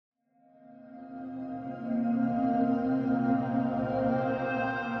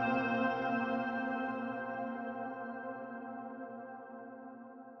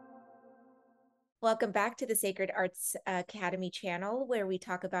Welcome back to the Sacred Arts Academy channel, where we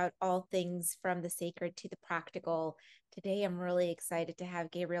talk about all things from the sacred to the practical. Today, I'm really excited to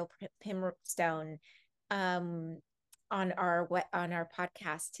have Gabrielle Pimstone um, on our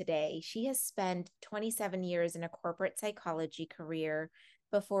podcast today. She has spent 27 years in a corporate psychology career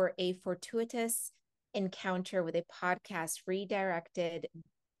before a fortuitous encounter with a podcast redirected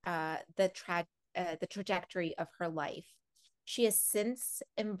the trajectory of her life. She has since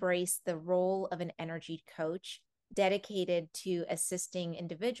embraced the role of an energy coach dedicated to assisting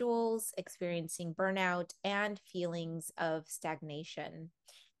individuals experiencing burnout and feelings of stagnation.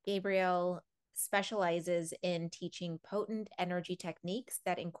 Gabrielle specializes in teaching potent energy techniques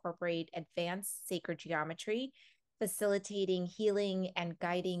that incorporate advanced sacred geometry, facilitating healing and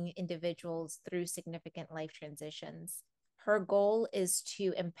guiding individuals through significant life transitions. Her goal is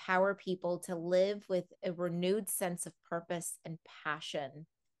to empower people to live with a renewed sense of purpose and passion.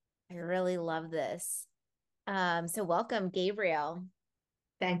 I really love this. So welcome, Gabrielle.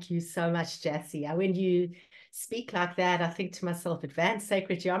 Thank you so much, Jessie. When you speak like that, I think to myself, advanced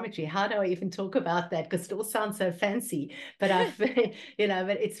sacred geometry. How do I even talk about that? Because it all sounds so fancy. But but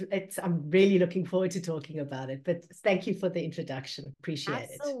I'm really looking forward to talking about it. But thank you for the introduction. Appreciate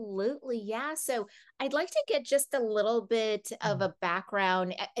it. Absolutely. Yeah. So I'd like to get just a little bit of a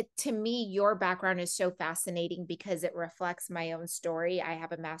background. To me, your background is so fascinating because it reflects my own story. I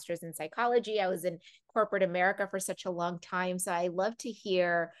have a master's in psychology. I was in corporate America for such a long time. So I love to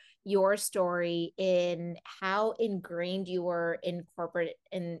hear your story in how ingrained you were in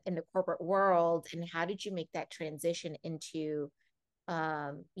in the corporate world, and how did you make that transition into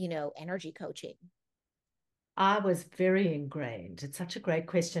energy coaching? I was very ingrained. It's such a great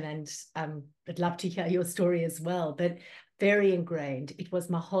question, and I'd love to hear your story as well. But very ingrained. It was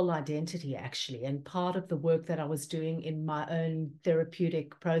my whole identity, actually. And part of the work that I was doing in my own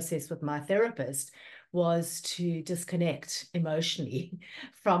therapeutic process with my therapist was to disconnect emotionally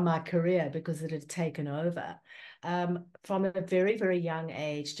from my career because it had taken over. From a very, very young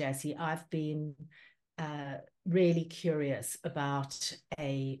age, Jessie, I've been really curious about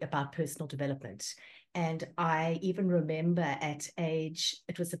personal development. And I even remember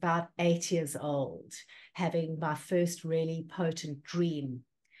it was about 8 years old, having my first really potent dream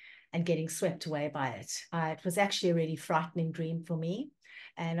and getting swept away by it. It was actually a really frightening dream for me.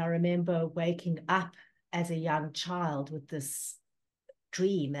 And I remember waking up as a young child with this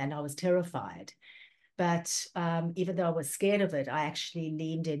dream, and I was terrified. But even though I was scared of it, I actually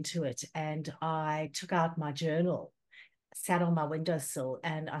leaned into it and I took out my journal, sat on my windowsill,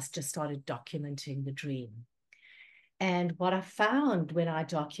 and I just started documenting the dream. And what I found when I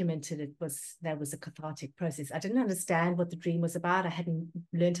documented it was there was a cathartic process. I didn't understand what the dream was about. I hadn't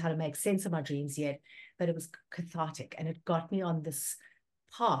learned how to make sense of my dreams yet, but it was cathartic. And it got me on this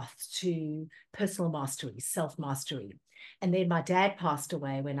path to personal mastery, self mastery. And then my dad passed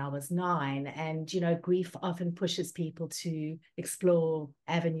away when I was 9. And, grief often pushes people to explore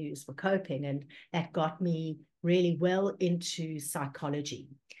avenues for coping. And that got me really well into psychology.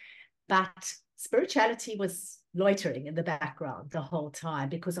 But spirituality was loitering in the background the whole time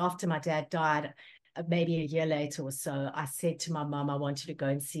because after my dad died, maybe a year later or so, I said to my mom, I wanted to go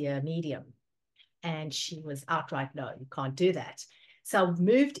and see a medium. And she was outright, no, you can't do that. So I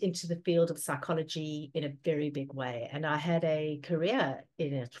moved into the field of psychology in a very big way. And I had a career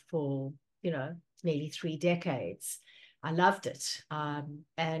in it for, nearly 3 decades. I loved it.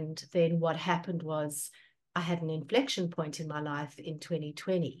 And then what happened was I had an inflection point in my life in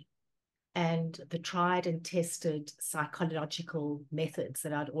 2020, and the tried and tested psychological methods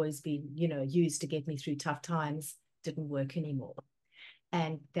that I'd always been, used to get me through tough times didn't work anymore.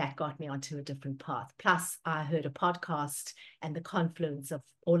 And that got me onto a different path. Plus, I heard a podcast, and the confluence of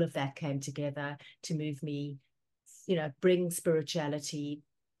all of that came together to move me, bring spirituality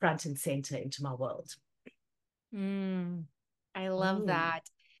front and center into my world. Mm, I love Mm. that.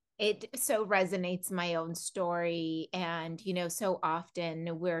 It so resonates my own story. And, so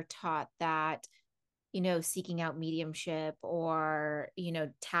often we're taught that, seeking out mediumship or,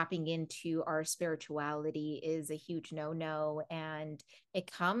 tapping into our spirituality is a huge no-no. And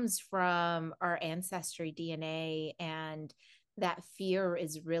it comes from our ancestry DNA. And that fear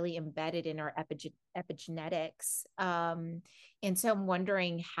is really embedded in our epigenetics. And so I'm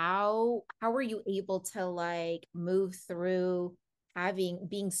wondering how were you able to like move through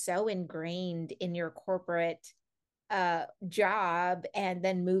being so ingrained in your corporate job and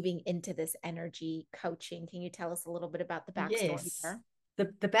then moving into this energy coaching? Can you tell us a little bit about the backstory Yes. there?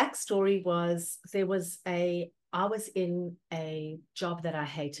 The backstory was there was a I was in a job that I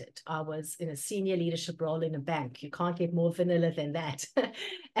hated. I was in a senior leadership role in a bank. You can't get more vanilla than that.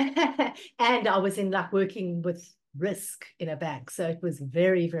 And I was in like working with risk in a bank. So it was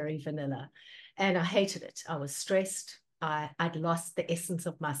very, very vanilla. And I hated it. I was stressed. I'd lost the essence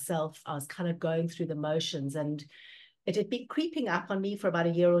of myself. I was kind of going through the motions, and it had been creeping up on me for about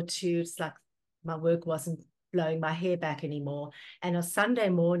a year or two. It's like my work wasn't blowing my hair back anymore. And on Sunday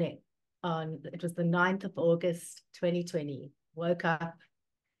morning, it was the 9th of August, 2020, woke up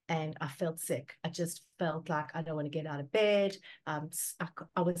and I felt sick. I just felt like I don't want to get out of bed. I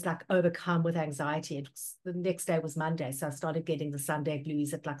was like overcome with anxiety. The next day was Monday, so I started getting the Sunday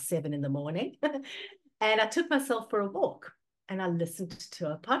blues at like 7 in the morning. And I took myself for a walk and I listened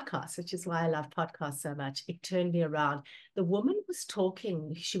to a podcast, which is why I love podcasts so much. It turned me around. The woman was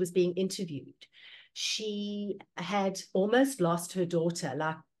talking, she was being interviewed. She had almost lost her daughter,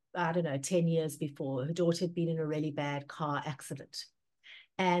 like, I don't know, 10 years before. Her daughter had been in a really bad car accident.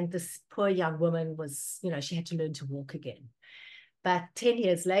 And this poor young woman was, she had to learn to walk again. But 10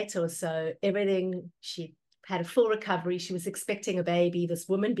 years later or so, she had a full recovery. She was expecting a baby. This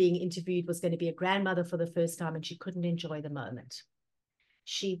woman being interviewed was going to be a grandmother for the first time, and she couldn't enjoy the moment.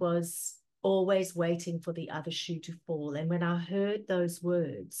 She was always waiting for the other shoe to fall. And when I heard those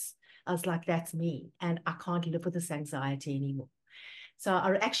words, I was like, that's me. And I can't live with this anxiety anymore. So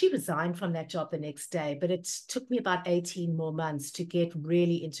I actually resigned from that job the next day, but it took me about 18 more months to get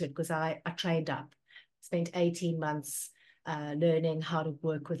really into it because I trained up, spent 18 months learning how to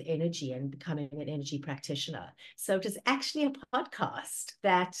work with energy and becoming an energy practitioner. So it was actually a podcast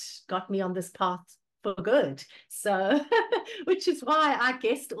that got me on this path for good. So, which is why I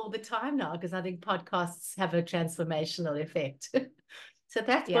guest all the time now, because I think podcasts have a transformational effect. So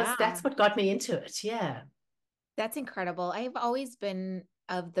Yeah. that's what got me into it. Yeah. That's incredible. I've always been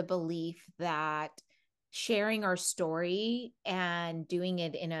of the belief that sharing our story and doing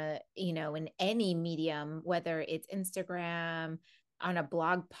it in in any medium, whether it's Instagram, on a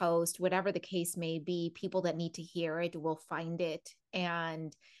blog post, whatever the case may be, people that need to hear it will find it.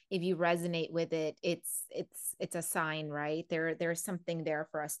 And if you resonate with it, it's a sign, right? There's something there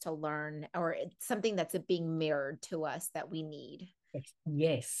for us to learn, or it's something that's being mirrored to us that we need.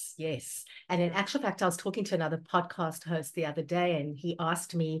 Yes, yes. And in actual fact, I was talking to another podcast host the other day, and he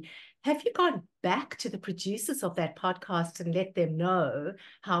asked me, have you gone back to the producers of that podcast and let them know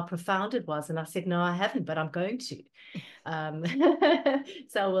how profound it was? And I said, no, I haven't, but I'm going to. Um,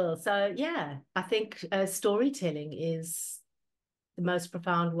 so I will. So, yeah, I think storytelling is the most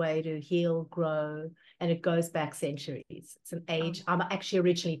profound way to heal, grow, and it goes back centuries. It's an Oh, age. I'm actually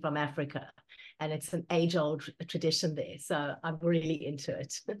originally from Africa, and it's an age-old tradition there. So I'm really into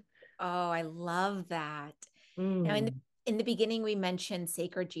it. oh, I love that. Now, Mm. in the beginning, we mentioned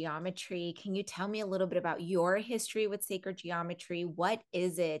sacred geometry. Can you tell me a little bit about your history with sacred geometry? What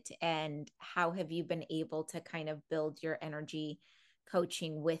is it, and how have you been able to kind of build your energy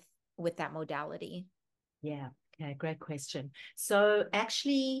coaching with that modality? Yeah. Okay, great question. So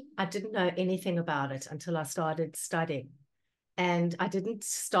actually, I didn't know anything about it until I started studying. And I didn't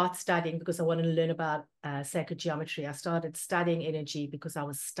start studying because I wanted to learn about sacred geometry. I started studying energy because I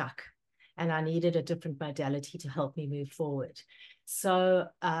was stuck and I needed a different modality to help me move forward. So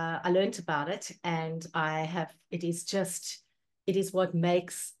I learned about it, and it is what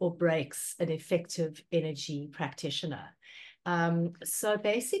makes or breaks an effective energy practitioner. So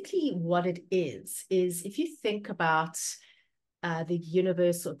basically, what it is if you think about the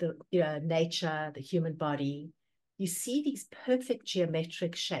universe or the nature, the human body, you see these perfect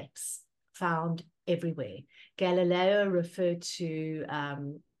geometric shapes found everywhere. Galileo referred to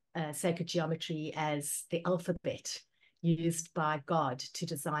sacred geometry as the alphabet used by God to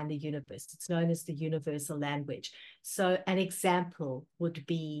design the universe. It's known as the universal language. So an example would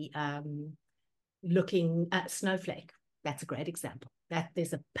be looking at snowflake. That's a great example. That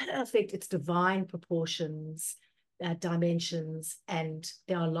there's a perfect, it's divine proportions, dimensions, and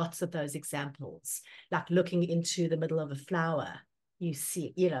there are lots of those examples. Like looking into the middle of a flower, you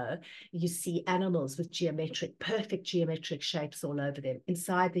see animals with perfect geometric shapes all over them.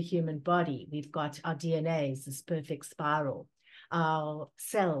 Inside the human body, we've got our DNA is this perfect spiral. Our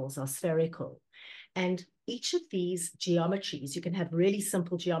cells are spherical. And each of these geometries, you can have really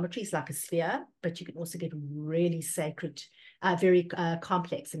simple geometries like a sphere, but you can also get really sacred, very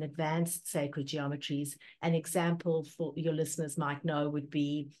complex and advanced sacred geometries. An example for your listeners might know would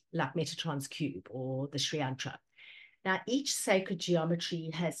be like Metatron's cube or the Sri Yantra. Now, each sacred geometry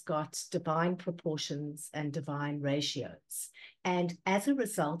has got divine proportions and divine ratios. And as a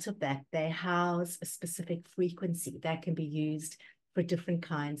result of that, they house a specific frequency that can be used for different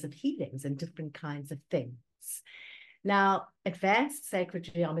kinds of healings and different kinds of things. Now, advanced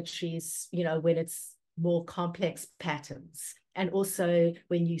sacred geometry is, when it's more complex patterns. And also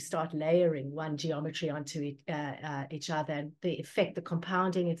when you start layering one geometry onto each other, and the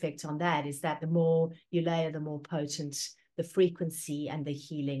compounding effect on that is that the more you layer, the more potent the frequency and the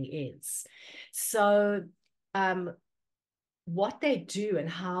healing is. So what they do and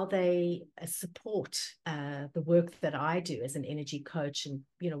how they support the work that I do as an energy coach and,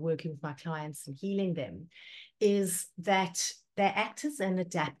 working with my clients and healing them is that they act as an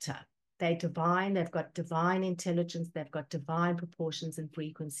adapter. They're divine, they've got divine intelligence, they've got divine proportions and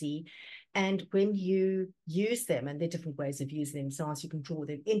frequency. And when you use them, and there are different ways of using them, sometimes you can draw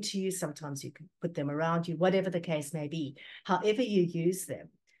them into you, sometimes you can put them around you, whatever the case may be. However you use them,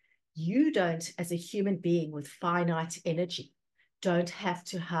 you don't, as a human being with finite energy, don't have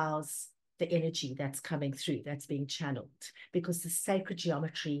to house the energy that's coming through, that's being channeled, because the sacred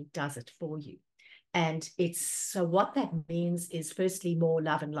geometry does it for you. And so what that means is, firstly, more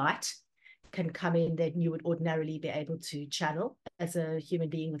love and light can come in that you would ordinarily be able to channel as a human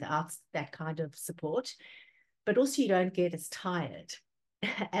being without that kind of support. But also you don't get as tired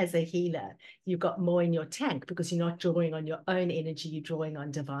as a healer. You've got more in your tank because you're not drawing on your own energy, you're drawing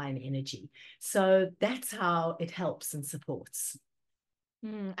on divine energy. So that's how it helps and supports.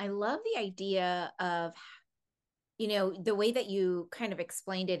 I love the idea of, the way that you kind of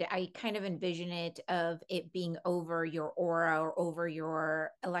explained it. I kind of envision it of it being over your aura or over your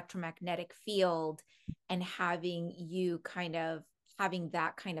electromagnetic field, and having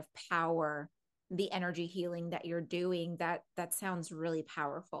that kind of power, the energy healing that you're doing. That sounds really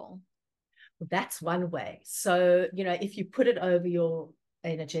powerful. That's one way. So, if you put it over your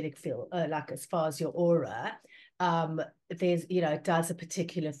energetic field, like as far as your aura, there's, it does a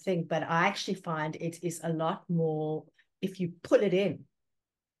particular thing, but I actually find it is a lot more, if you pull it in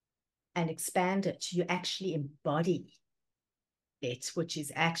and expand it, you actually embody it, which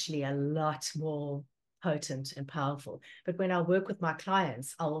is actually a lot more potent and powerful. But when I work with my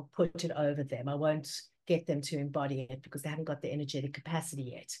clients, I'll put it over them. I won't get them to embody it because they haven't got the energetic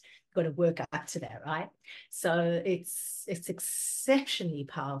capacity yet. You've got to work up to that, right? So it's exceptionally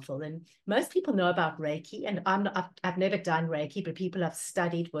powerful. And most people know about Reiki, and I've never done Reiki, but people I've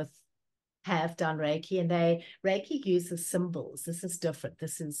studied with have done Reiki, and Reiki uses symbols. This is different.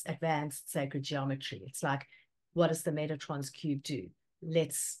 This is advanced sacred geometry. It's like, what does the Metatron's cube do?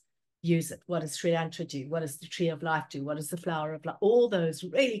 Let's use it. What does Sri Lanka do? What does the tree of life do? What does the flower of life? All those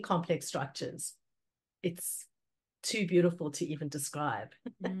really complex structures. It's too beautiful to even describe.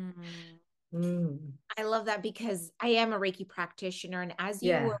 I love that because I am a Reiki practitioner. And as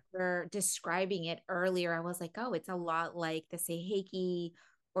you were describing it earlier, I was like, oh, it's a lot like the Seiheki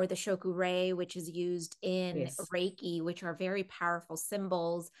or the Shoku-rei, which is used in Reiki, which are very powerful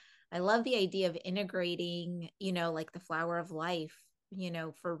symbols. I love the idea of integrating, like the flower of life,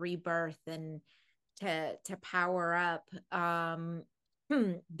 for rebirth and to power up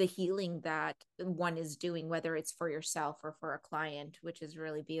the healing that one is doing, whether it's for yourself or for a client, which is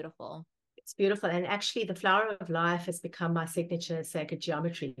really beautiful. It's beautiful. And actually, the flower of life has become my signature sacred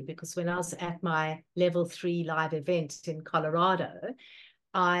geometry, because when I was at my level 3 live event in Colorado,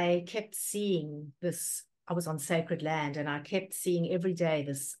 I kept seeing this. I was on sacred land, and I kept seeing every day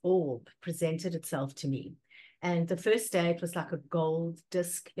this orb presented itself to me. And the first day, it was like a gold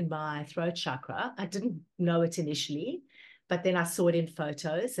disc in my throat chakra. I didn't know it initially, but then I saw it in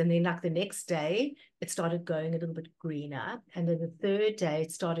photos. And then like the next day, it started going a little bit greener. And then the third day,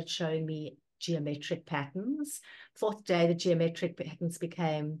 it started showing me geometric patterns. Fourth day, the geometric patterns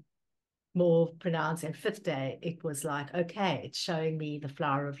became more pronounced. And fifth day, it was like, okay, it's showing me the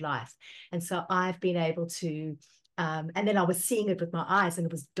flower of life. And so I've been able to, and then I was seeing it with my eyes, and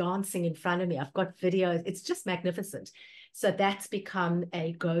it was dancing in front of me. I've got videos. It's just magnificent. So that's become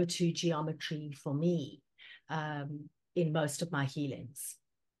a go-to geometry for me in most of my healings.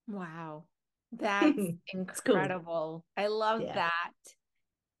 Wow. That's incredible. Cool. I love that.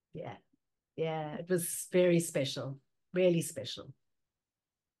 Yeah. Yeah. It was very special, really special.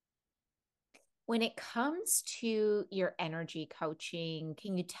 When it comes to your energy coaching,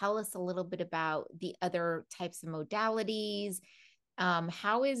 can you tell us a little bit about the other types of modalities?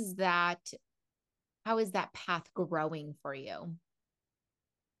 How is that path growing for you?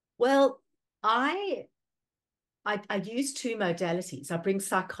 Well, I use two modalities. I bring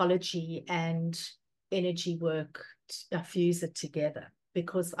psychology and energy work, I fuse it together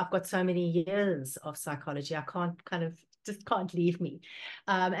because I've got so many years of psychology. I just can't leave me.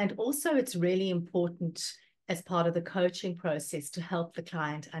 And also it's really important as part of the coaching process to help the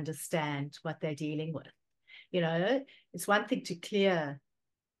client understand what they're dealing with. It's one thing to clear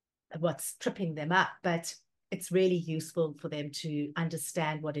what's tripping them up, but it's really useful for them to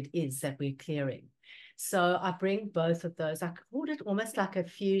understand what it is that we're clearing. So I bring both of those. I called it almost like a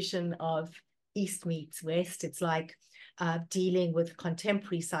fusion of East meets West. It's like dealing with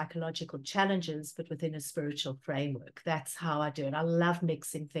contemporary psychological challenges, but within a spiritual framework. That's how I do it. I love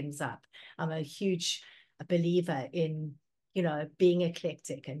mixing things up. I'm a huge believer in, being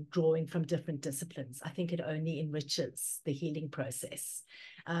eclectic and drawing from different disciplines. I think it only enriches the healing process.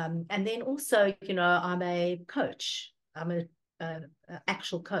 And then also, I'm a coach. I'm a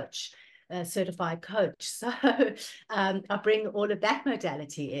actual coach, a certified coach. So I bring all of that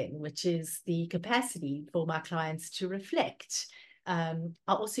modality in, which is the capacity for my clients to reflect. I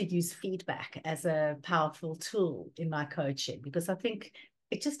also use feedback as a powerful tool in my coaching, because I think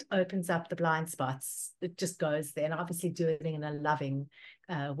it just opens up the blind spots. It just goes there, and obviously doing it in a loving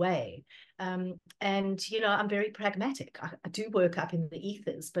way. And, I'm very pragmatic. I do work up in the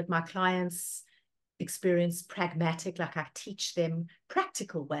ethers, but my clients experience pragmatic, like I teach them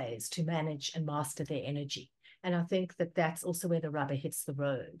practical ways to manage and master their energy. And I think that that's also where the rubber hits the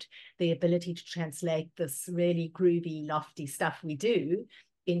road, the ability to translate this really groovy, lofty stuff we do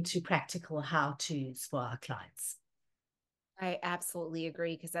into practical how-tos for our clients. I absolutely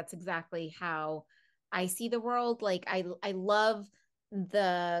agree, because that's exactly how I see the world. Like I love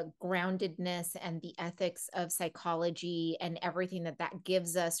the groundedness and the ethics of psychology and everything that that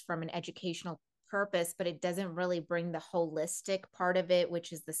gives us from an educational purpose, but it doesn't really bring the holistic part of it,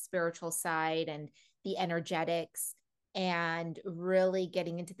 which is the spiritual side and the energetics, and really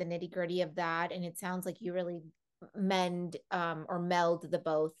getting into the nitty-gritty of that. And it sounds like you really mend or meld the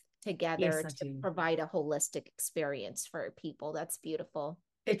both Yes, together I to do. provide a holistic experience for people. That's beautiful.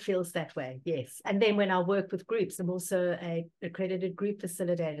 It feels that way, yes. And then when I work with groups, I'm also a accredited group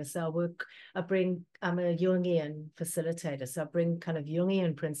facilitator. So I'm a Jungian facilitator. So I bring kind of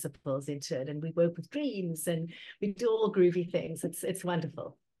Jungian principles into it, and we work with dreams and we do all groovy things. It's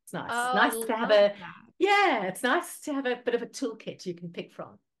wonderful. It's nice. Oh, I Nice to have love that. yeah, it's nice to have a bit of a toolkit you can pick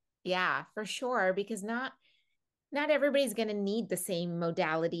from. Yeah, for sure. Because not everybody's going to need the same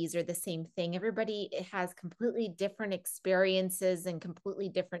modalities or the same thing. Everybody has completely different experiences and completely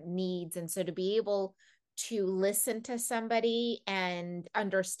different needs. And so to be able to listen to somebody and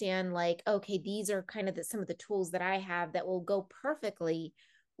understand, like, okay, these are kind of some of the tools that I have that will go perfectly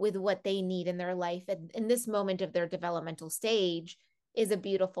with what they need in their life and in this moment of their developmental stage, is a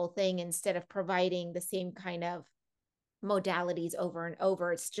beautiful thing, instead of providing the same kind of modalities over and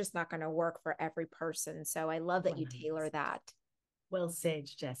over. It's just not going to work for every person. So I love that you tailor 100%. that. Well said,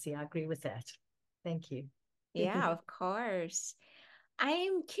 Jessie. I agree with that. Thank you. Yeah, of course.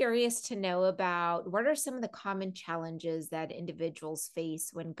 I'm curious to know about what are some of the common challenges that individuals face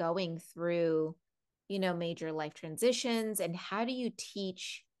when going through, major life transitions, and how do you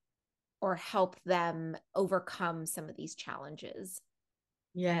teach or help them overcome some of these challenges?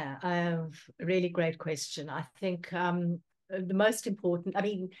 Yeah, a really great question. I think the most important, I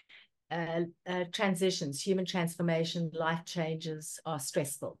mean, transitions, human transformation, life changes are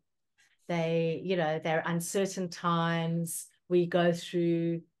stressful. They're uncertain times. We go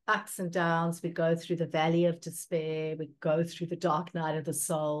through ups and downs. We go through the valley of despair. We go through the dark night of the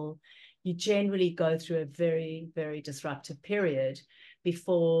soul. You generally go through a very, very disruptive period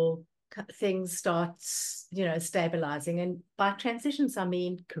before things start, stabilizing. And by transitions, I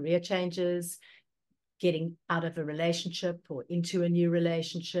mean career changes, getting out of a relationship or into a new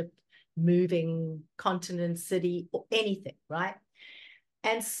relationship, moving continent, city, or anything, right?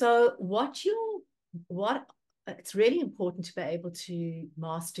 And so what it's really important to be able to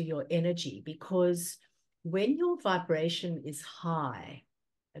master your energy, because when your vibration is high,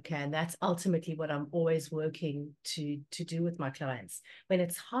 okay, and that's ultimately what I'm always working to do with my clients. When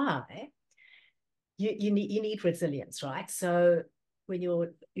it's high, you need resilience, right? So when you're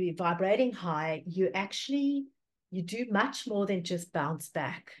vibrating high, you do much more than just bounce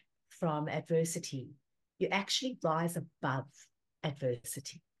back from adversity. You actually rise above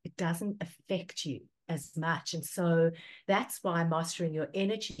adversity. It doesn't affect you as much. And so that's why mastering your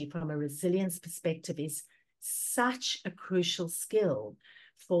energy from a resilience perspective is such a crucial skill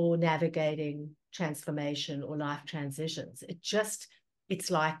for navigating transformation or life transitions. It's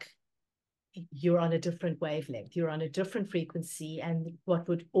like you're on a different wavelength, you're on a different frequency, and what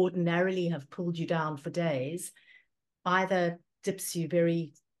would ordinarily have pulled you down for days either dips you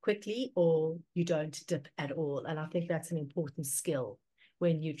very quickly or you don't dip at all. And I think that's an important skill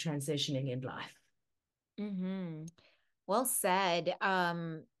when you're transitioning in life. Mm-hmm. Well said.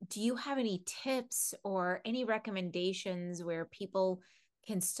 Do you have any tips or any recommendations where people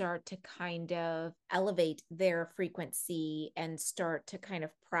can start to kind of elevate their frequency and start to kind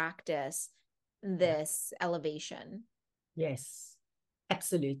of practice Yeah. this elevation. Yes,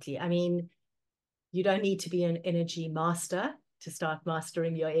 absolutely. I mean, you don't need to be an energy master to start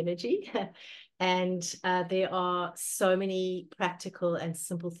mastering your energy. And there are so many practical and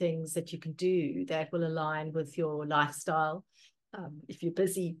simple things that you can do that will align with your lifestyle, if you're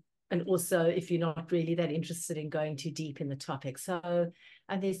busy, and also if you're not really that interested in going too deep in the topic. So,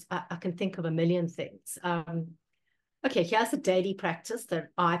 and I can think of a million things. Okay, here's a daily practice that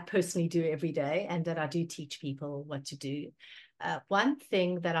I personally do every day and that I do teach people what to do. One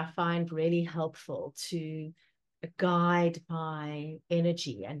thing that I find really helpful to guide my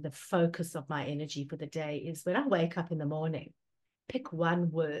energy and the focus of my energy for the day is when I wake up in the morning, pick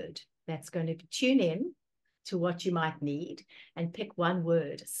one word that's going to tune in to what you might need, and pick one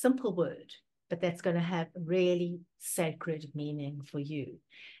word, a simple word, but that's going to have really sacred meaning for you.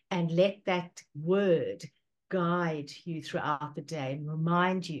 And let that word guide you throughout the day and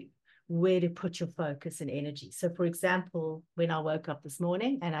remind you where to put your focus and energy. So, for example, when I woke up this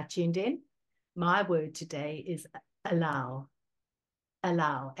morning and I tuned in, my word today is allow.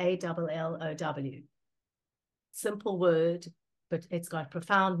 Allow, ALLOW. Simple word, but it's got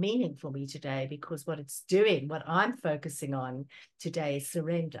profound meaning for me today, because what it's doing, what I'm focusing on today, is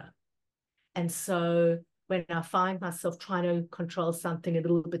surrender. And so when I find myself trying to control something a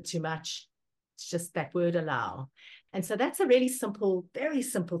little bit too much, it's just that word allow. And so that's a really simple, very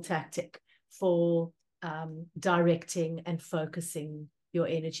simple tactic for directing and focusing your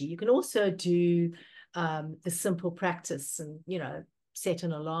energy. You can also do the simple practice and, set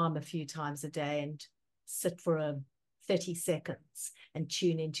an alarm a few times a day and sit for 30 seconds and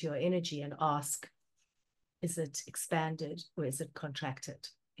tune into your energy and ask, is it expanded or is it contracted?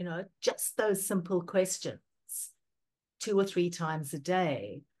 Just those simple questions 2 or 3 times a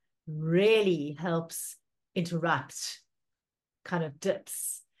day really helps interrupt kind of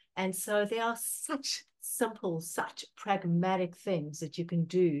dips. And so there are such simple, such pragmatic things that you can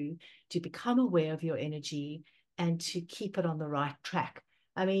do to become aware of your energy and to keep it on the right track.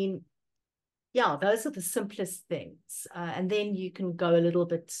 I mean, yeah, those are the simplest things. And then you can go a little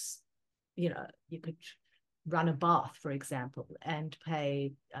bit, you could run a bath, for example, and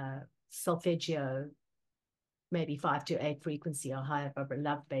play solfeggio, maybe 5 to 8 frequency or higher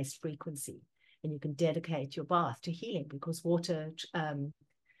love-based frequency. And you can dedicate your bath to healing, because water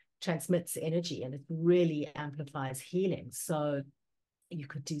transmits energy and it really amplifies healing. So you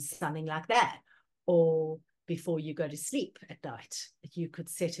could do something like that. Or before you go to sleep at night, you could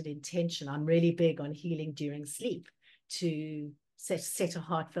set an intention. I'm really big on healing during sleep, to set a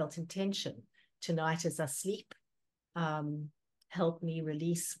heartfelt intention. Tonight as I sleep, help me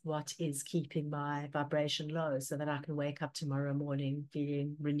release what is keeping my vibration low, so that I can wake up tomorrow morning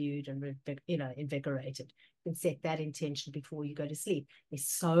feeling renewed and invigorated. You can set that intention before you go to sleep. There's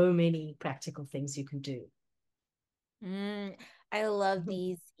so many practical things you can do. I love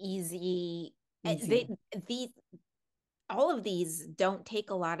these easy. Easy. These all of these don't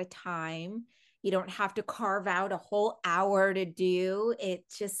take a lot of time. You don't have to carve out a whole hour to do. It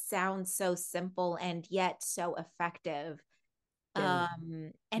just sounds so simple and yet so effective. Very.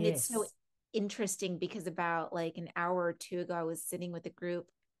 And it's so Yes. interesting because about like an hour or two ago, I was sitting with a group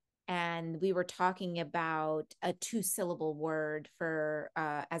and we were talking about a 2-syllable word for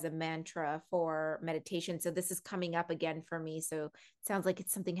as a mantra for meditation. So this is coming up again for me. So it sounds like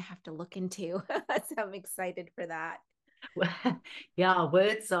it's something I have to look into. So I'm excited for that. Yeah,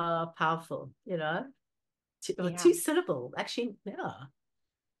 words are powerful, or Yeah. 2 syllable. Actually, yeah.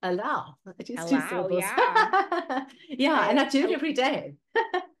 Allow. It is two Allow. syllables. Yeah. Yeah, I, and I do it I every day.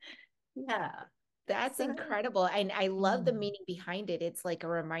 Yeah. That's So, incredible. And I love the mm, meaning behind it. It's like a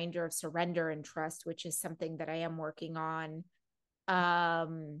reminder of surrender and trust, which is something that I am working on.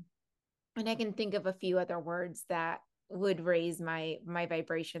 Um, and I can think of a few other words that would raise my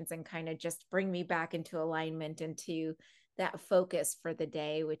vibrations and kind of just bring me back into alignment, into that focus for the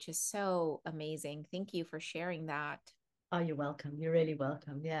day, which is so amazing. Thank you for sharing that. oh, you're welcome. You're really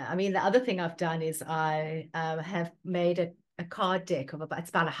welcome. Yeah. I mean, the other thing I've done is I have made a card deck of it's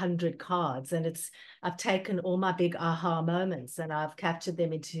about 100 cards, and I've taken all my big aha moments and I've captured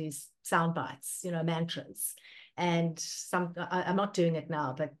them into sound bites, mantras. And I'm not doing it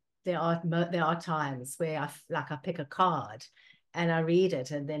now, but there are times where I pick a card and I read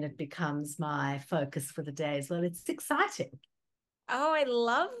it, and then it becomes my focus for the day as well. It's exciting. Oh, I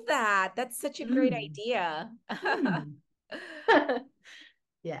love that. That's such a great Mm. idea. Mm.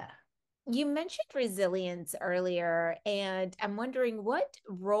 Yeah. You mentioned resilience earlier, and I'm wondering, what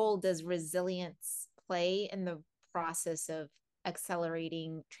role does resilience play in the process of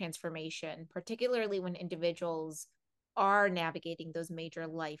accelerating transformation, particularly when individuals are navigating those major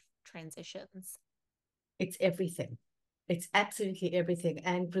life transitions? It's everything. It's absolutely everything.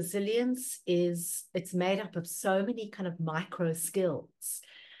 And resilience it's made up of so many kind of micro skills.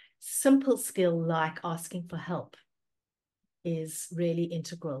 Simple skill like asking for help is really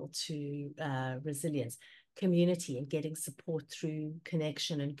integral to resilience. Community and getting support through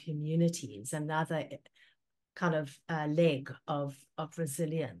connection and community is another kind of leg of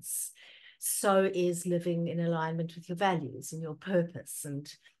resilience. So is living in alignment with your values and your purpose.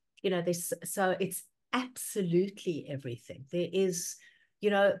 And, this, so it's absolutely everything. There is,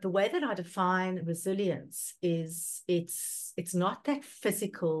 the way that I define resilience is it's not that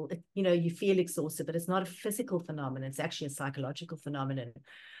physical, you feel exhausted, but it's not a physical phenomenon. It's actually a psychological phenomenon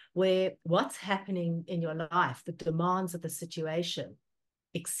where what's happening in your life, the demands of the situation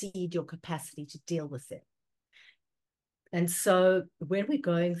exceed your capacity to deal with it. And so when we're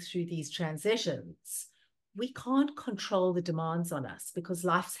going through these transitions, we can't control the demands on us because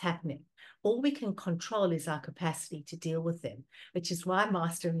life's happening. All we can control is our capacity to deal with them, which is why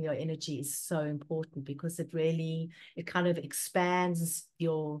mastering your energy is so important, because it kind of expands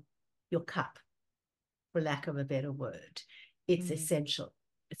your cup, for lack of a better word. It's essential.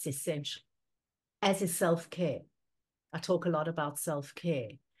 It's essential. As is self-care. I talk a lot about self-care.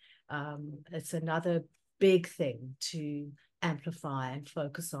 It's another big thing to amplify and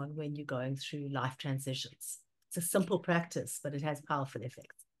focus on when you're going through life transitions. It's a simple practice, but it has powerful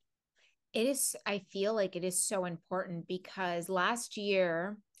effects. It is, I feel like it is so important because last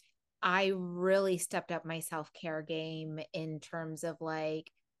year I really stepped up my self-care game in terms of like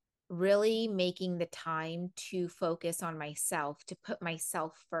really making the time to focus on myself, to put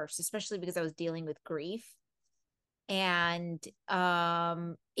myself first, especially because I was dealing with grief. And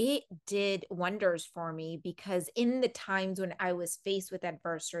it did wonders for me because in the times when I was faced with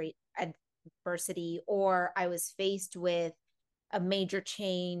adversity, or I was faced with a major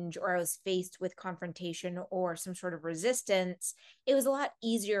change, or I was faced with confrontation or some sort of resistance, it was a lot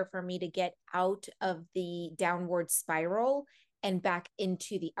easier for me to get out of the downward spiral and back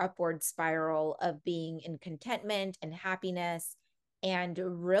into the upward spiral of being in contentment and happiness and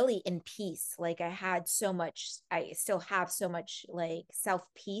really in peace. Like I still have so much like self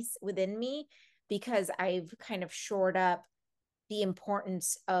peace within me because I've kind of shored up the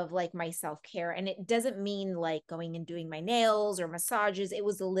importance of like my self-care. And it doesn't mean like going and doing my nails or massages. It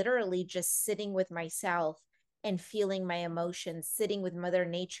was literally just sitting with myself and feeling my emotions, sitting with Mother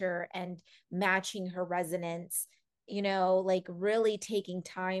Nature and matching her resonance, like really taking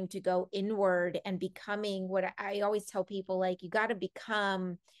time to go inward and becoming what I always tell people, like you got to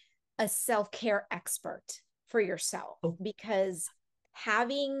become a self-care expert for yourself, Oh, because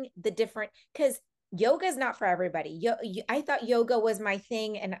having the different, because yoga is not for everybody. I thought yoga was my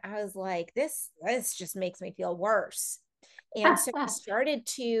thing, and I was like, this just makes me feel worse. And so I started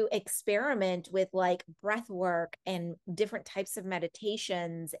to experiment with like breath work and different types of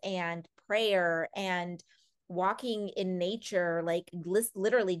meditations and prayer and walking in nature, like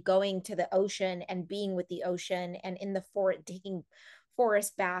literally going to the ocean and being with the ocean, and in the forest, taking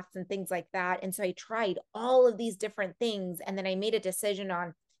forest baths and things like that. And so I tried all of these different things. And then I made a decision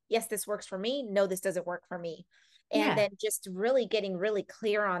on, yes, this works for me. No, this doesn't work for me. And yeah. then just really getting really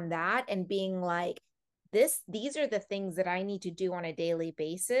clear on that and being like, these are the things that I need to do on a daily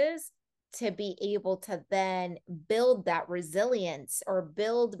basis to be able to then build that resilience or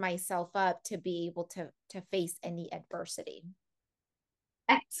build myself up to be able to face any adversity.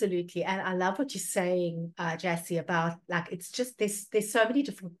 Absolutely. And I love what you're saying, Jassy, about like it's just there's so many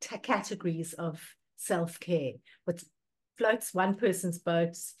different categories of self-care. What floats one person's boat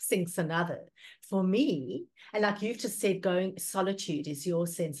sinks another. For me, and like you've just said, going solitude is your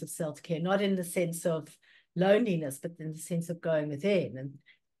sense of self-care, not in the sense of loneliness, but in the sense of going within. And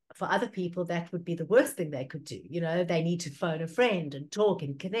for other people, that would be the worst thing they could do. They need to phone a friend and talk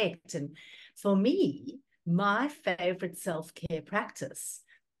and connect. And for me, my favorite self-care practice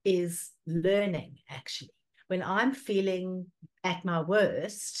is learning, actually. When I'm feeling at my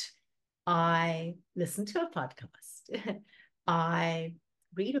worst, I listen to a podcast. I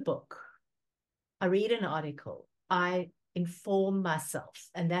read a book. I read an article. I inform myself.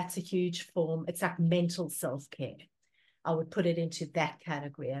 And that's a huge form. It's like mental self-care. I would put it into that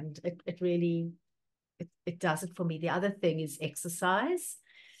category. And it really, it does it for me. The other thing is exercise.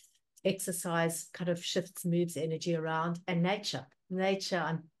 Exercise kind of shifts, moves energy around, and nature,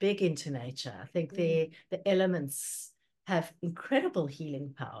 I'm big into nature. I think the elements have incredible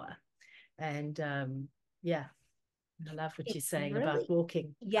healing power. And yeah, I love what you're It's saying about really, walking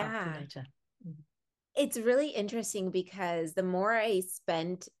out in yeah, nature. it's really interesting because the more I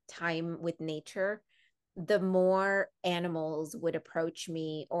spend time with nature, the more animals would approach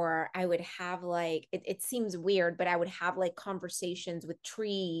me, or I would have like, it seems weird, but I would have like conversations with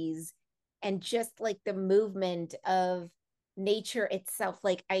trees and just like the movement of nature itself.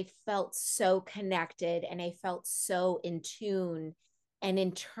 Like I felt so connected and I felt so in tune. And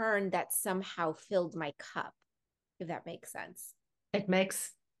in turn, that somehow filled my cup, if that makes sense. It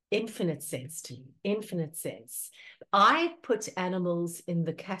makes infinite sense to me, infinite sense. I put animals in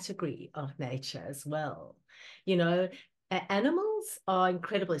the category of nature as well. You know, animals are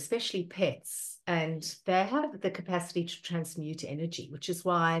incredible, especially pets, and they have the capacity to transmute energy, which is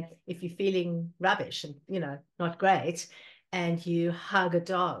why if you're feeling rubbish and, not great, and you hug a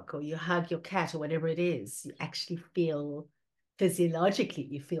dog or you hug your cat or whatever it is, you actually feel physiologically,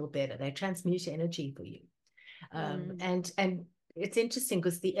 you feel better. They transmute energy for you. Mm. And it's interesting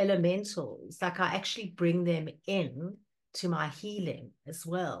because the elementals, like I actually bring them in to my healing as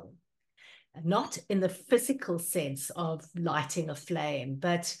well. Not in the physical sense of lighting a flame,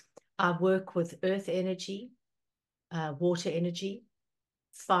 but I work with earth energy, water energy,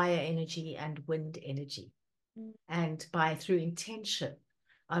 fire energy, and wind energy. And through intention,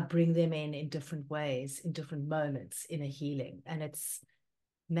 I bring them in different ways, in different moments in a healing. And it's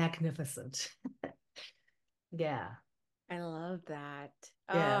magnificent. Yeah. I love that.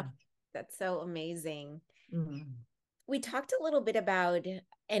 Oh, Yeah. that's so amazing. Mm. We talked a little bit about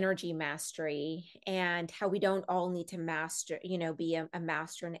energy mastery and how we don't all need to master, be a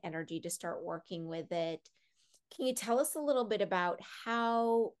master in energy to start working with it. Can you tell us a little bit about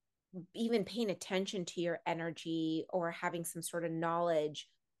how even paying attention to your energy or having some sort of knowledge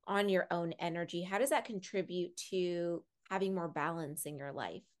on your own energy, how does that contribute to having more balance in your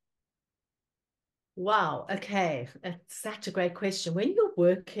life? Wow. Okay. That's such a great question. When you're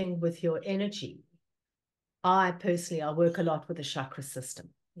working with your energy, I personally, I work a lot with the chakra system,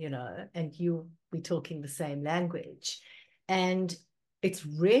 and we're talking the same language. And it's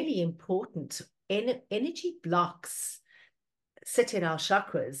really important. Energy blocks sit in our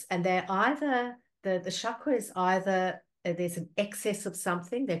chakras, and they're either, the chakra is either there's an excess of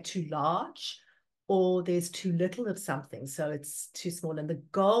something, they're too large, or there's too little of something, so it's too small. And the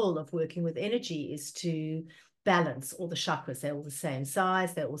goal of working with energy is to balance all the chakras. They're all the same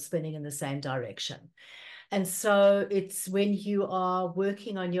size, they're all spinning in the same direction. And so it's when you are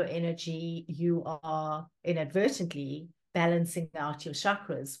working on your energy, you are inadvertently balancing out your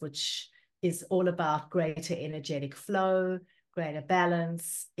chakras, which is all about greater energetic flow, greater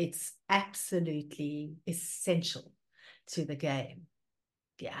balance. It's absolutely essential to the game.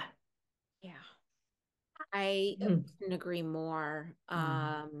 Yeah. Yeah. I Mm. couldn't agree more.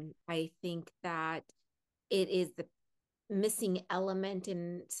 Mm. I think that it is the missing element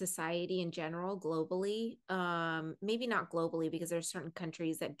in society in general, globally. Maybe not globally, because there's certain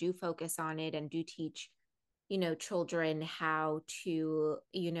countries that do focus on it and do teach, children how to,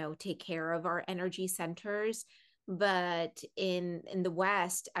 take care of our energy centers. But in the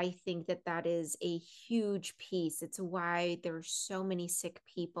West, I think that that is a huge piece. It's why there's so many sick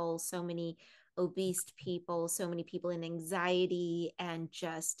people, so many obese people, so many people in anxiety and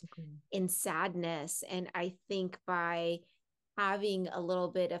just in sadness. And I think by having a little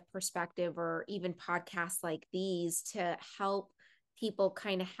bit of perspective, or even podcasts like these, to help people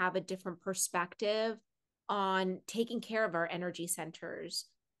kind of have a different perspective on taking care of our energy centers.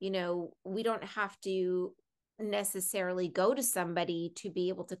 We don't have to necessarily go to somebody to be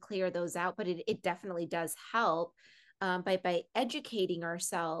able to clear those out, but it definitely does help, by educating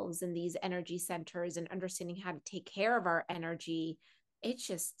ourselves in these energy centers and understanding how to take care of our energy. It's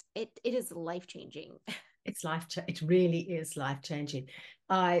just it is life changing. It's it really is life changing.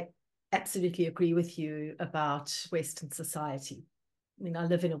 I absolutely agree with you about Western society. I mean, I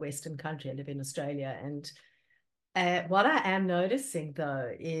live in a Western country. I live in Australia, and what I am noticing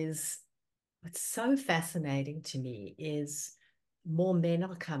though is what's so fascinating to me is more men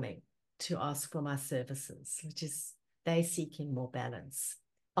are coming to ask for my services, which is they seeking more balance,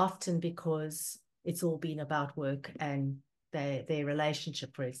 often because it's all been about work and their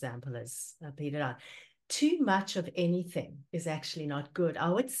relationship, for example, has petered out. Too much of anything is actually not good. I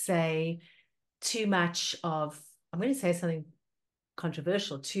would say too much of, I'm going to say something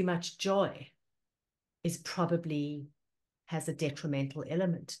controversial, too much joy is probably has a detrimental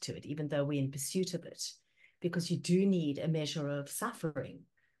element to it, even though we're in pursuit of it, because you do need a measure of suffering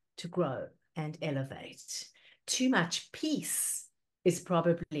to grow and elevate. Too much peace is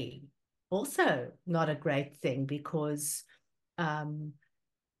probably also not a great thing, because um,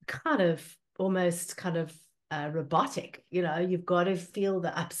 kind of almost kind of robotic. You've got to feel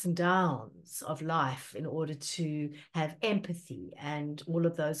the ups and downs of life in order to have empathy and all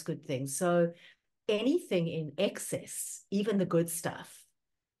of those good things. So anything in excess, even the good stuff,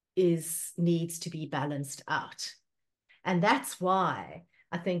 needs to be balanced out. And that's why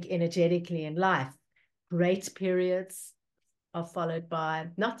I think energetically in life, great periods are followed by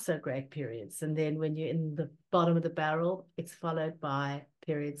not so great periods. And then when you're in the bottom of the barrel, it's followed by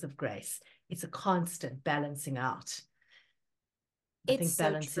periods of grace. It's a constant balancing out. I It's think so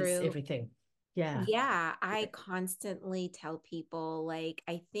balance is true. everything. Yeah. Yeah, I constantly tell people, like,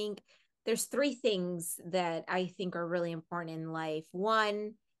 I think there's three things that I think are really important in life.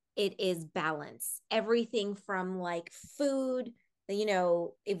 One, it is balance. Everything from like food,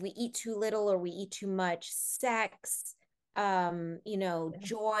 if we eat too little or we eat too much, sex,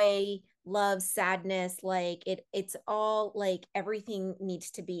 joy, love, sadness, like it's all like everything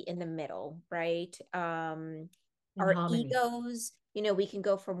needs to be in the middle, right? In Our harmony. egos, we can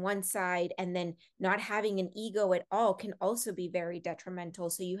go from one side, and then not having an ego at all can also be very detrimental.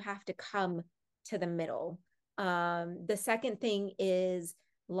 So you have to come to the middle. The second thing is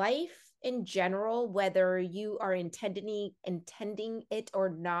life in general, whether you are intending it or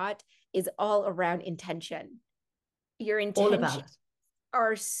not, is all around intention. Your All about intention it.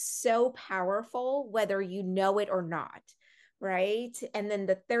 are so powerful, whether you know it or not. Right. And then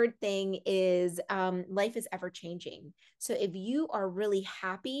the third thing is life is ever changing. So if you are really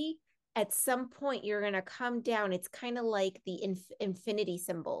happy, at some point you're going to come down. It's kind of like the infinity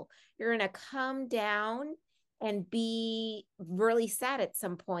symbol. You're going to come down and be really sad at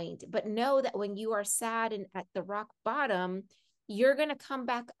some point. But know that when you are sad and at the rock bottom, you're going to come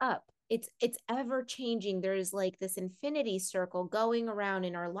back up. It's ever changing. There's like this infinity circle going around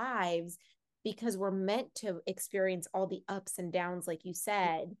in our lives because we're meant to experience all the ups and downs, like you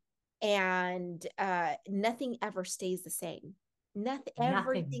said, and nothing ever stays the same. Nothing, Nothing.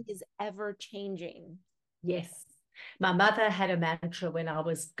 everything is ever changing. Yes. My mother had a mantra when I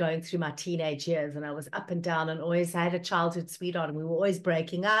was going through my teenage years, and I was up and down, and always I had a childhood sweetheart, and we were always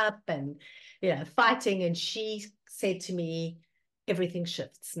breaking up and, fighting. And she said to me, everything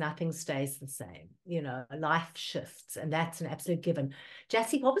shifts, nothing stays the same. Life shifts, and that's an absolute given.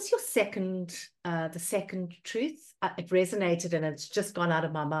 Jassy, what was your the second truth? It resonated, and it's just gone out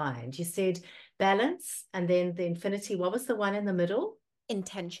of my mind. You said balance, and then the infinity. What was the one in the middle?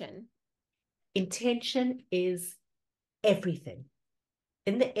 Intention. Intention is everything.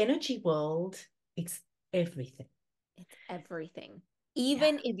 In the energy world, it's everything. It's everything. Yeah.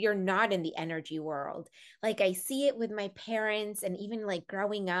 Even if you're not in the energy world. Like I see it with my parents, and even like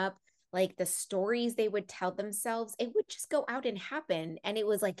growing up, like the stories they would tell themselves, it would just go out and happen. And it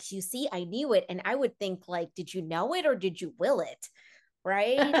was like, you see, I knew it. And I would think, like, did you know it or did you will it?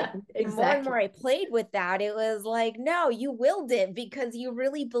 Right. The more and Exactly. more I played with that, it was like, no, you willed it because you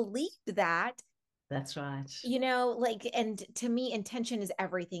really believed that. That's right. Like, and to me, intention is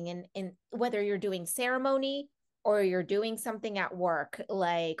everything. And whether you're doing ceremony or you're doing something at work,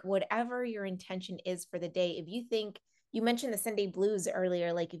 like whatever your intention is for the day, if you think, you mentioned the Sunday blues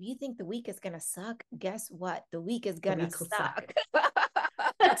earlier, like if you think the week is gonna suck, guess what? The week is The gonna week will suck. suck.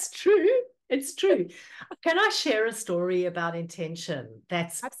 That's true. It's true. Can I share a story about intention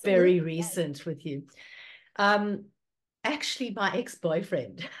that's very Absolutely. Yes. recent with you? Um, Actually, my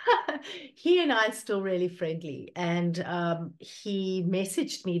ex-boyfriend, he and I are still really friendly. And he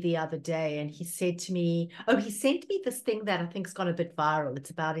messaged me the other day, and he said to me, oh, he sent me this thing that I think's gone a bit viral.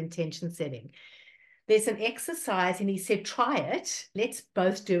 It's about intention setting. There's an exercise, and he said, try it. Let's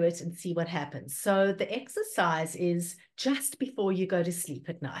both do it and see what happens. So the exercise is just before you go to sleep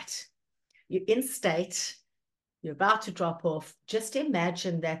at night. You're in state, you're about to drop off. Just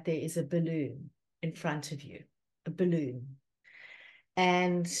imagine that there is a balloon in front of you, a balloon.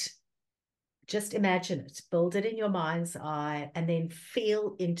 And just imagine it, build it in your mind's eye, and then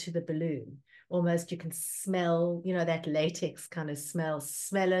feel into the balloon. Almost you can smell, that latex kind of smell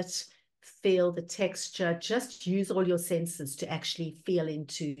it, feel the texture, just use all your senses to actually feel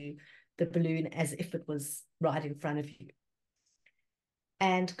into the balloon as if it was right in front of you,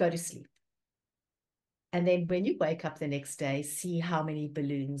 and go to sleep. And then when you wake up the next day, see how many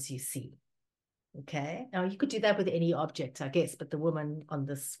balloons you see. Okay. Now you could do that with any object, I guess, but the woman on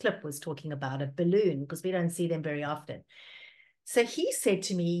this clip was talking about a balloon because we don't see them very often. So he said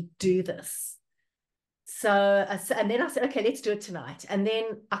to me, do this. And then I said, okay, let's do it tonight. And then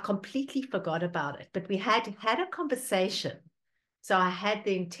I completely forgot about it, but we had a conversation. So I had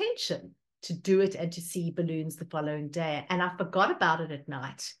the intention to do it and to see balloons the following day. And I forgot about it at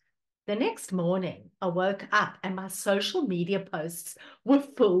night. The next morning, I woke up and my social media posts were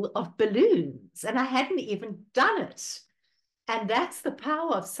full of balloons, and I hadn't even done it. And that's the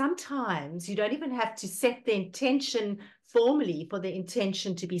power of sometimes you don't even have to set the intention formally for the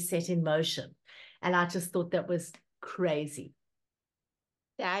intention to be set in motion. And I just thought that was crazy.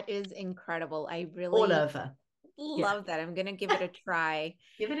 That is incredible. I All really over. Yeah. love that. I'm going to give it a try.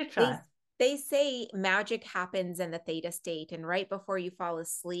 Give it a They try. they say magic happens in the theta state, and right before you fall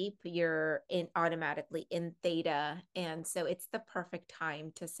asleep, you're in automatically in theta. And so it's the perfect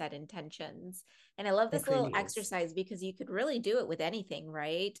time to set intentions. And I love this It little really is. exercise because you could really do it with anything,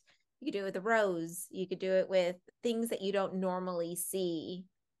 right? You could do it with a rose, you could do it with things that you don't normally see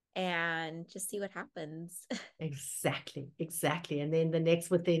and just see what happens. Exactly, exactly. And then the next,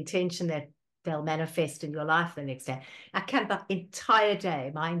 with the intention that they'll manifest in your life the next day. I can't, the entire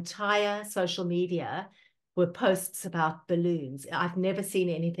day, my entire social media were posts about balloons. I've never seen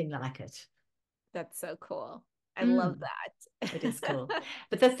anything like it. That's so cool. I love Mm, it is cool. that.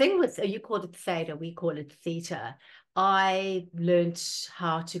 But the thing with, you call it theta, we call it theta. I learned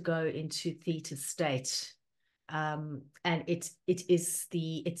how to go into theta state. And it's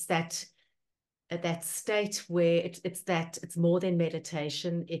that state where it's more than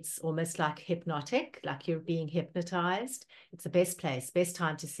meditation. It's almost like hypnotic, like you're being hypnotized. It's the best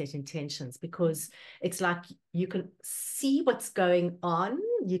time to set intentions, because it's like you can see what's going on,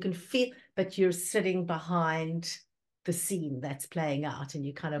 you can feel, but you're sitting behind the scene that's playing out and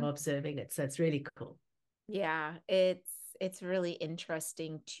you're kind of observing it. So it's really cool. Yeah, it's really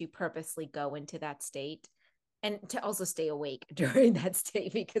interesting to purposely go into that state and to also stay awake during that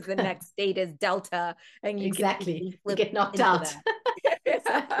state because the next state is delta and you can Exactly. easily You flip get knocked into out. that.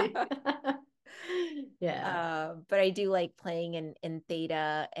 Exactly. Yeah. But I do like playing in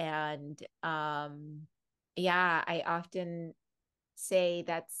theta and yeah, I often say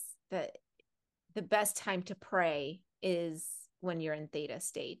that's the best time to pray is when you're in theta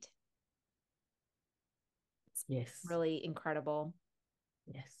state. It's Yes. really incredible.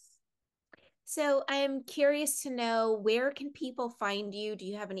 Yes. So I'm curious to know, where can people find you? Do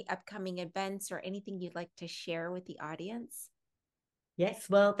you have any upcoming events or anything you'd like to share with the audience? Yes,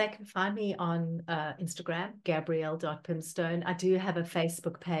 well, they can find me on Instagram, gabrielle.pimstone. I do have a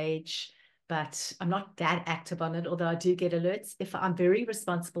Facebook page, but I'm not that active on it, although I do get alerts. If I'm very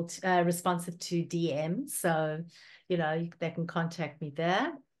responsive to DM, so they can contact me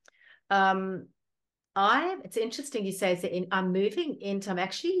there. Um, it's interesting you say that I'm moving into. I'm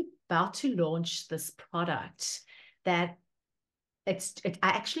actually about to launch this product that I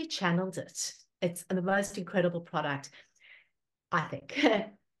actually channeled it. It's the most incredible product, I think.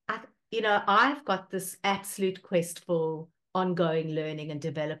 I've got this absolute quest for ongoing learning and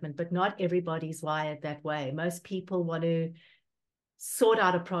development, but not everybody's wired that way. Most people want to sort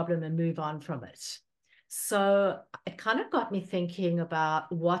out a problem and move on from it. So it kind of got me thinking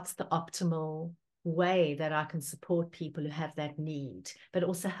about what's the optimal way that I can support people who have that need, but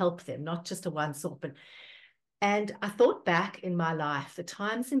also help them, not just a once off. And I thought back in my life, the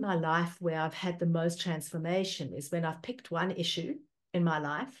times in my life where I've had the most transformation is when I've picked one issue in my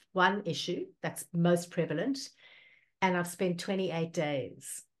life, one issue that's most prevalent, and I've spent 28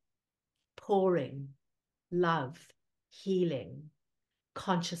 days pouring love, healing,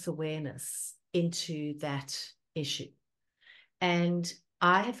 conscious awareness into that issue. And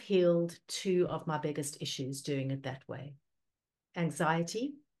I have healed two of my biggest issues doing it that way: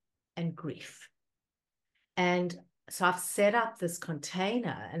 anxiety and grief. And so I've set up this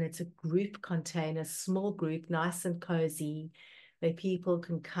container, and it's a group container, small group, nice and cozy, where people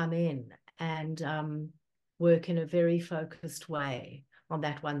can come in and work in a very focused way on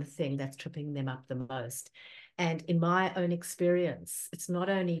that one thing that's tripping them up the most. And in my own experience, it's not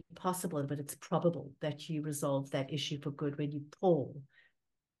only possible, but it's probable that you resolve that issue for good when you pour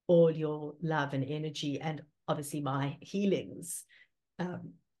all your love and energy, and obviously my healings,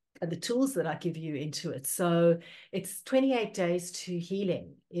 um, and the tools that I give you into it. So it's 28 days to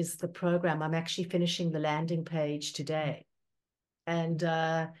healing is the program. I'm actually finishing the landing page today. And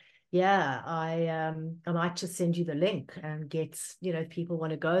yeah, I might just send you the link and get, if people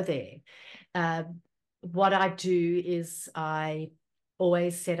want to go there. What I do is I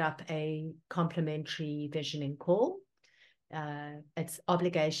always set up a complimentary visioning call. It's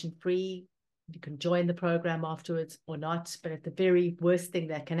obligation free. You can join the program afterwards or not. But at the very worst thing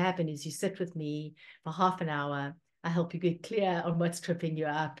that can happen is you sit with me for half an hour. I help you get clear on what's tripping you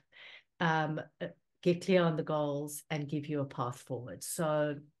up, um, get clear on the goals, and give you a path forward.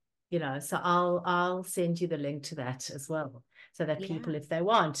 So, so I'll send you the link to that as well, so that Yeah. people, if they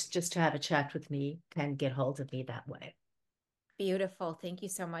want just to have a chat with me, can get hold of me that way. Beautiful. Thank you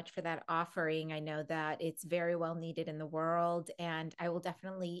so much for that offering. I know that it's very well needed in the world, and I will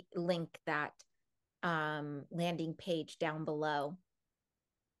definitely link that landing page down below.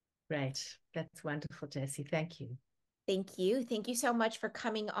 Great. That's wonderful, Jessie. Thank you. Thank you. Thank you so much for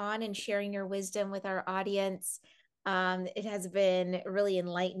coming on and sharing your wisdom with our audience. It has been really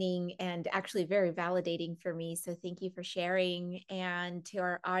enlightening and actually very validating for me. So thank you for sharing. And to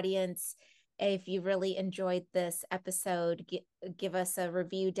our audience, if you really enjoyed this episode, give us a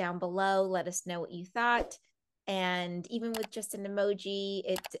review down below. Let us know what you thought. And even with just an emoji,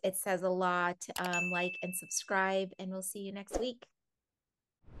 it says a lot. Like and subscribe, and we'll see you next week.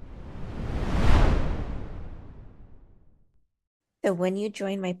 So when you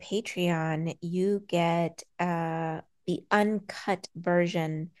join my Patreon, you get the uncut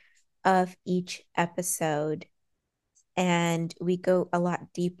version of each episode. And we go a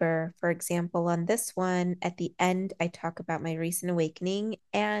lot deeper. For example, on this one, at the end, I talk about my recent awakening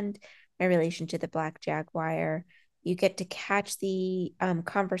and my relation to the Black Jaguar. You get to catch the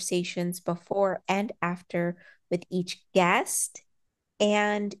conversations before and after with each guest.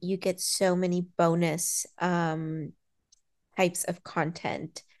 And you get so many bonus types of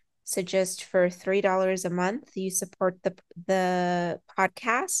content. So just for $3 a month, you support the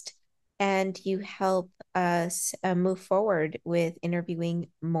podcast and you help us move forward with interviewing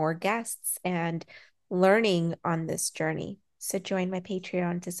more guests and learning on this journey. So join my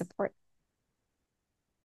Patreon to support